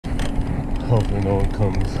Hopefully no one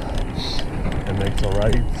comes and makes a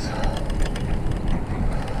right.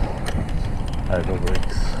 I have no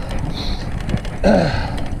brakes.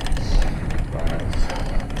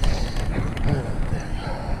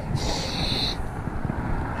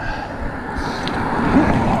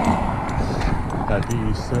 Happy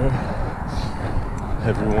Easter,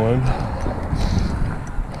 everyone.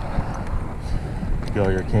 Get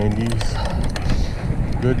all your candies,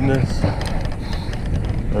 goodness.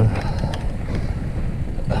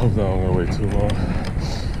 I hope that I'm gonna wait too long.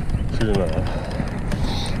 Shouldn't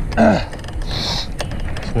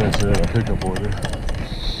finish it in a pickup order.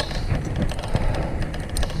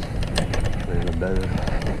 Even better.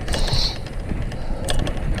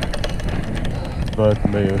 But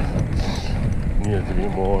may need it to be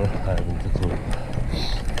more. I haven't a clue.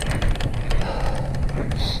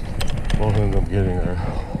 Both of them getting are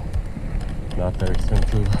not that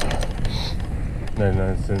expensive.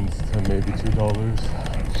 99 cents to maybe $2,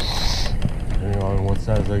 depending on what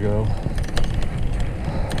size I go.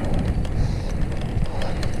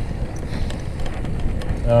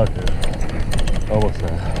 Okay, almost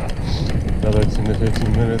there. Another 10 to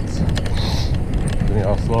 15 minutes, depending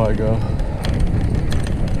how slow I go.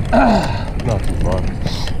 Not too far,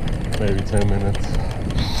 maybe 10 minutes.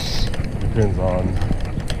 Depends on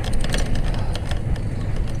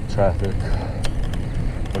traffic.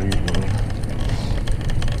 What are you doing?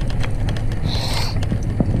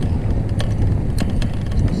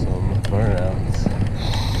 Some burnouts.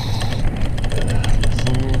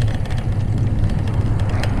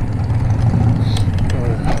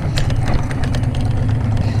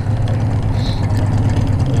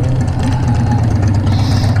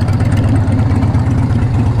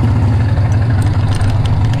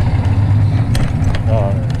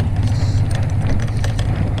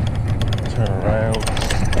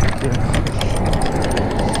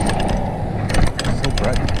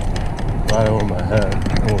 Right over my head,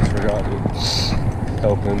 almost forgot it.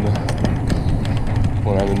 Helping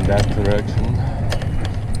when I'm in that direction.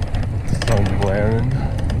 Sun blaring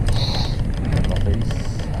in my face.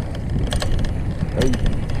 Hey.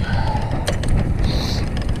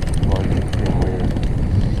 Like it's getting weird.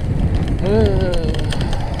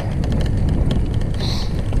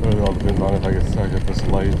 It all depends on if I get stuck at this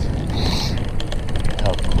light,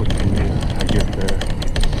 how quickly I get there.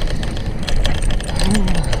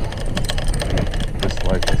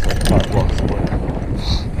 Like it's like 5 blocks away,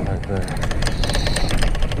 right there.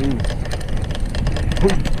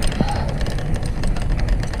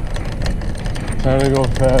 Trying to go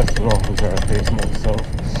fast, but also trying to pace myself.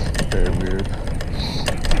 Very weird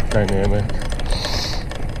dynamic.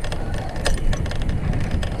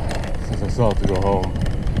 Since I still have to go home.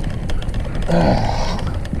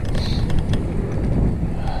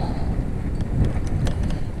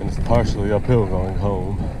 And it's partially uphill going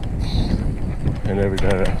home. In every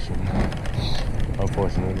direction,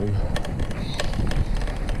 unfortunately.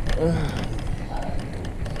 I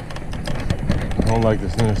don't like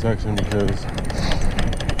this intersection because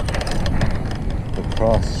the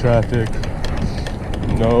cross traffic,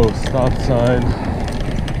 no stop sign,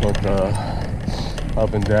 but the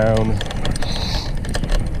up and down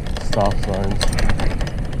stop signs.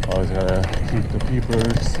 Always gotta keep the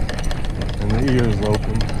peepers and the ears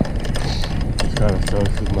open, which kind of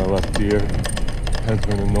sucks with my left ear. Has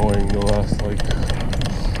been annoying the last like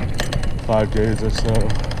 5 days or so.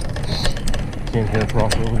 Can't hear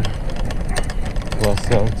properly. Well,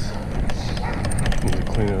 sucks. Need to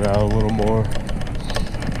clean it out a little more.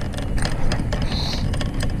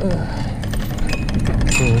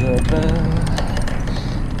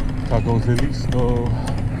 Tacos de listo.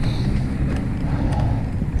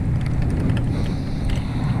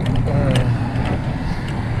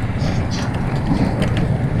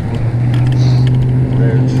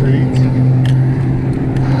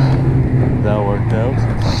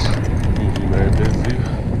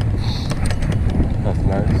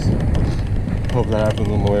 Hope that happens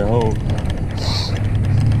on the way home.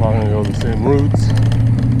 Probably gonna go the same routes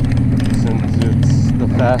since it's the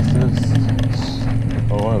fastest,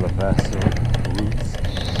 or one of the faster routes.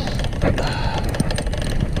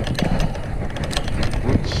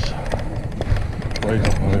 Which way do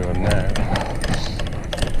I want to go now?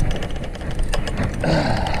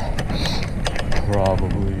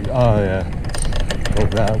 Probably, oh yeah, go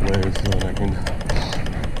that way so then I can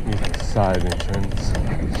use the side entrance.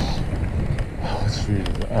 What street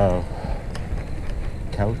is it? Oh,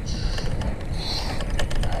 Couch.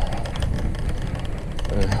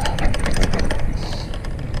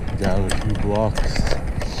 Down a few blocks.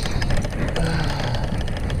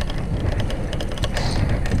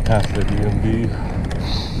 Past the DMV.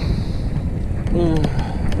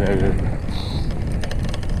 unedited.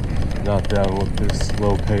 Not down with this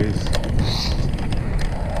slow pace.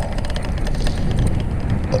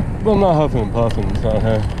 But I'm not huffing and puffing, it's not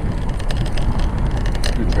a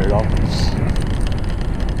good trade-off.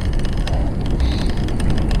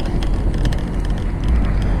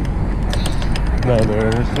 Another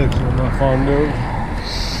intersection I'm not fond of.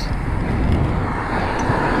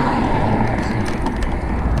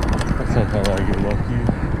 Sometimes I get lucky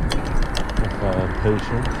if I have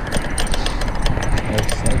patience as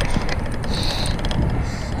such.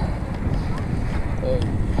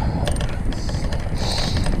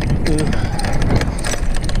 Go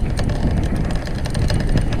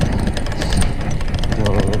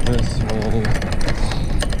this way,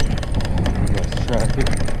 less traffic.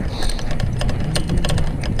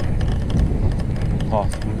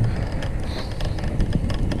 Possibly.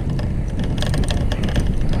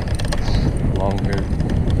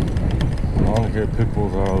 Long-haired pit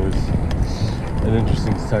bulls are always an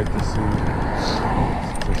interesting sight to see.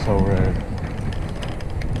 They're so rare.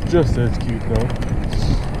 Just as cute though.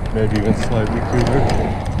 Maybe even slightly cuter.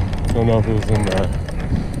 Don't know if it was in the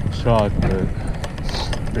shot, but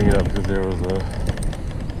bring it up because there was a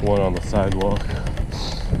one on the sidewalk.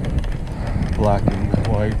 Black and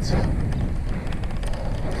white.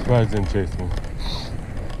 Surprised didn't chase me.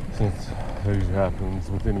 Since that usually happens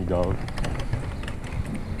with any dog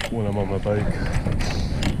when I'm on my bike.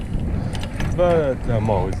 But I'm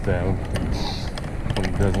always down when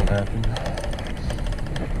it doesn't happen.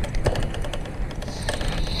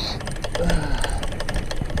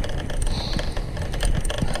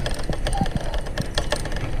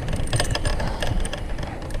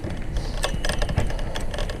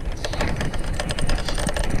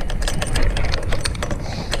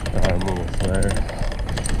 I'm almost there.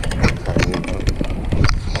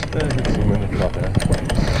 15 minutes, not bad.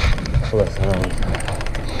 Well, that's what I was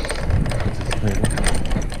anticipating.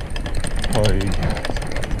 Probably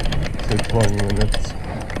say 20 minutes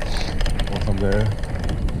once I'm there,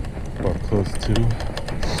 or close to.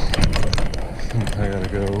 I gotta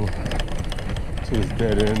go to this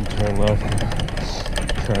dead end, turn left,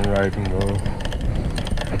 turn right, and go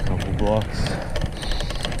a couple blocks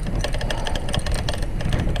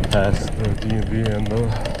past the DMV and the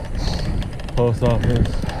post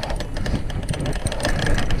office.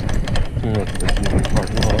 To the DMV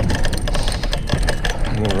parking lot,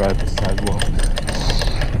 and then ride the sidewalk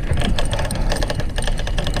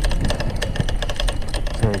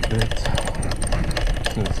for a bit.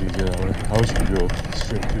 It's easier that way. I wish we could go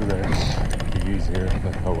straight through there. It'd be easier,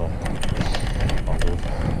 but oh well. I'll do it.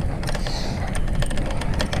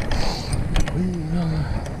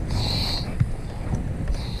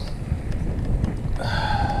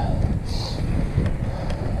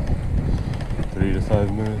 3 to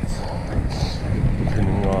 5 minutes,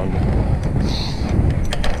 depending on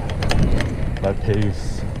my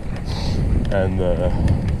pace and the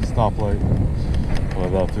stoplight I'm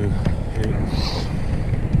about to hit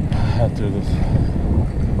after this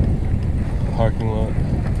parking lot.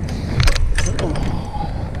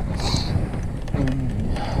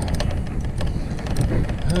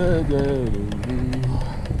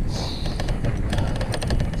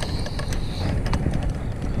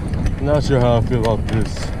 Not sure how I feel about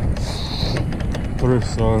this thrift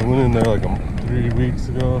store. I went in there like 3 weeks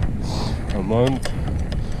ago, a month.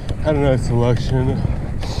 Had a nice selection,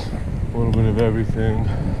 a little bit of everything,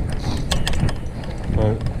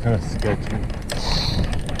 but kind of sketchy.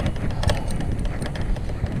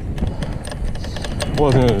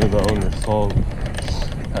 Wasn't the owner's fault.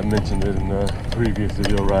 I mentioned it in the previous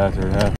video right after it happened.